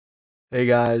Hey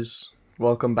guys,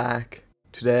 welcome back.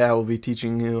 Today I will be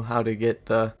teaching you how to get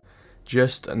the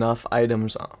Just Enough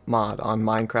Items mod on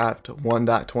Minecraft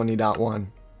 1.20.1.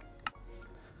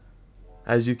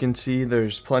 As you can see,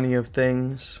 there's plenty of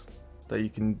things that you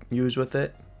can use with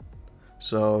it.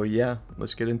 So yeah,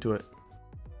 let's get into it.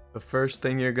 The first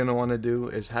thing you're going to want to do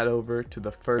is head over to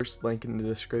the first link in the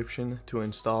description to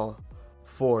install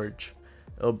Forge.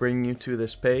 It'll bring you to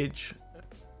this page,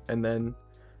 and then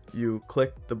you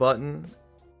click the button,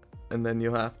 and then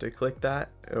you'll have to click that.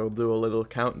 It'll do a little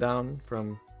countdown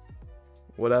from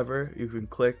whatever. You can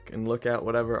click and look at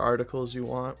whatever articles you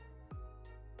want,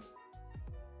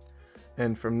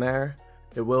 and from there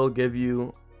it will give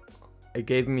you, it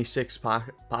gave me 6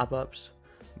 pop-ups,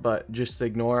 but just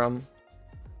ignore them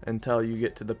until you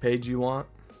get to the page you want.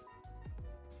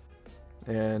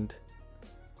 And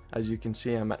as you can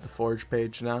see, I'm at the Forge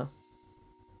page now.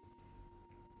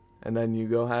 And then you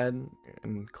go ahead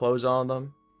and close all of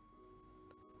them,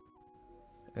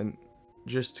 and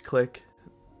just click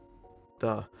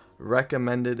the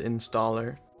recommended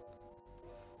installer,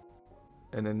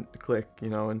 and then click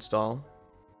install.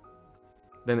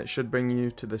 Then it should bring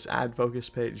you to this add focus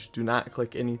page. Do not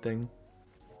click anything,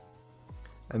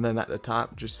 and then at the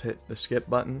top just hit the skip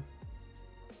button.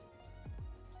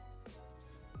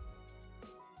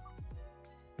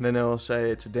 And then it will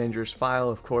say it's a dangerous file.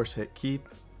 Of course, hit keep.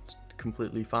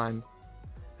 Completely fine.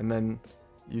 And then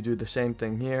you do the same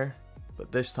thing here,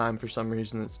 but this time for some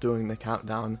reason it's doing the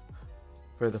countdown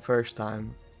for the first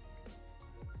time.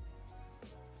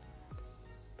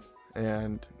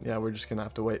 And yeah, we're just gonna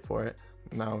have to wait for it.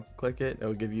 Now click it,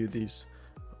 it'll give you these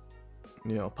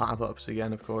pop-ups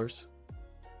again, of course.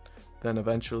 Then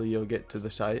eventually you'll get to the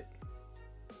site,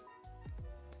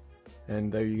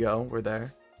 and there you go, we're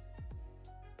there.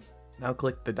 Now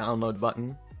click the download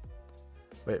button.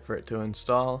 Wait for it to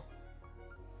install.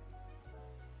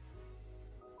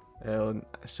 It'll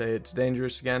say it's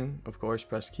dangerous again. Of course,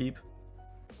 press keep.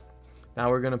 Now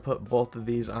we're going to put both of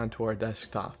these onto our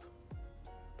desktop.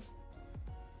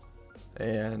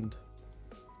 And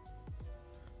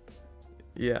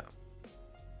yeah.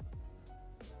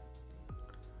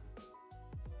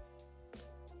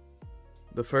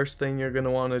 The first thing you're going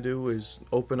to want to do is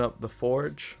open up the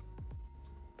Forge.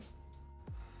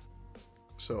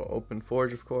 So open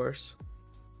Forge, of course.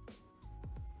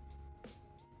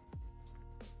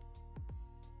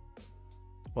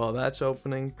 While that's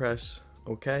opening, press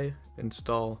OK,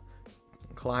 install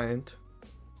client,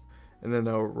 and then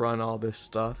it'll run all this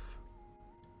stuff.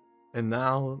 And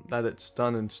now that it's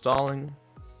done installing,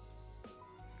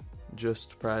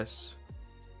 just press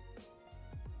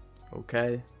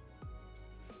OK.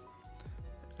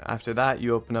 After that,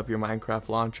 you open up your Minecraft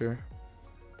launcher.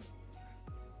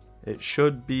 It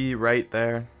should be right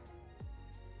there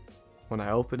when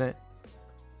I open it.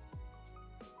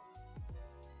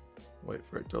 Wait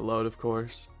for it to load, of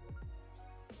course.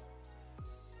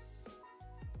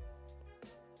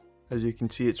 As you can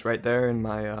see, it's right there in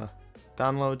my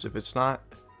downloads. If it's not,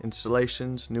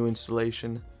 installations, new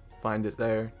installation, find it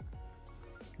there.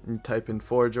 And type in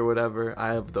Forge or whatever.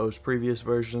 I have those previous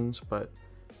versions, but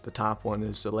the top one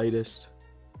is the latest.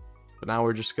 But now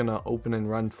we're just gonna open and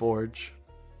run Forge.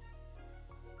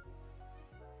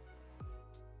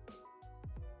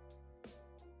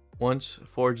 Once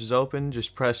Forge is open,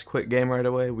 just press quit game right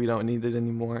away. We don't need it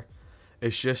anymore.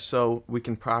 It's just so we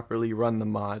can properly run the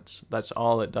mods. That's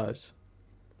all it does.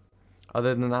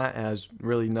 Other than that, it has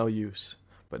really no use.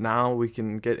 But now we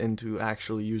can get into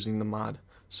actually using the mod.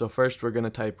 So first we're going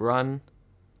to type run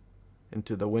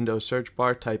into the Windows search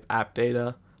bar, type app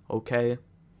data, OK.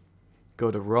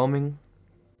 Go to roaming.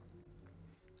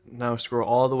 Now scroll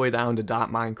all the way down to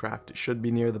 .minecraft. It should be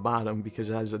near the bottom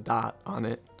because it has a dot on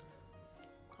it.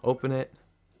 Open it,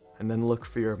 and then look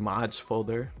for your mods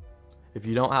folder. If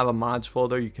you don't have a mods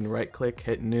folder, you can right click,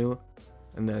 hit new,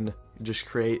 and then just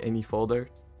create any folder.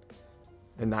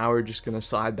 And now we're just going to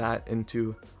slide that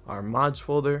into our mods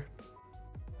folder.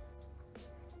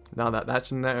 Now that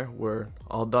that's in there, we're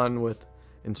all done with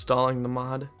installing the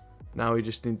mod. Now we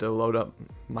just need to load up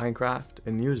Minecraft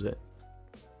and use it.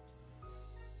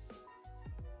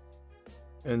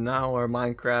 And now our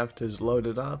Minecraft is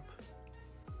loaded up.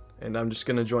 And I'm just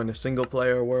going to join a single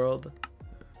player world.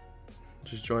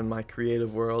 Just join my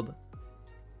creative world.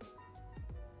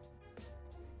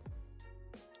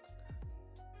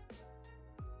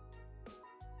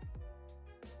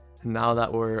 And now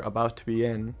that we're about to be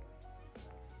in,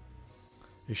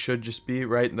 it should just be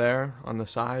right there on the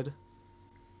side.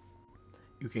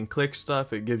 You can click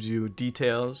stuff, it gives you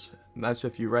details, and that's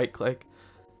if you right click.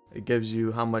 It gives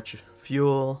you how much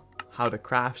fuel, how to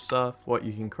craft stuff, what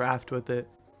you can craft with it.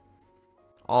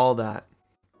 all that.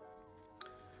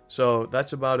 So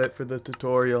that's about it for the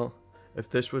tutorial. If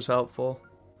this was helpful,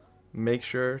 make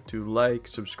sure to like,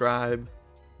 subscribe,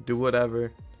 do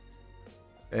whatever,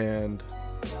 and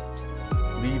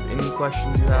leave any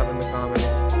questions you have in the comments.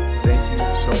 Thank you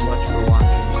so much for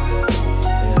watching.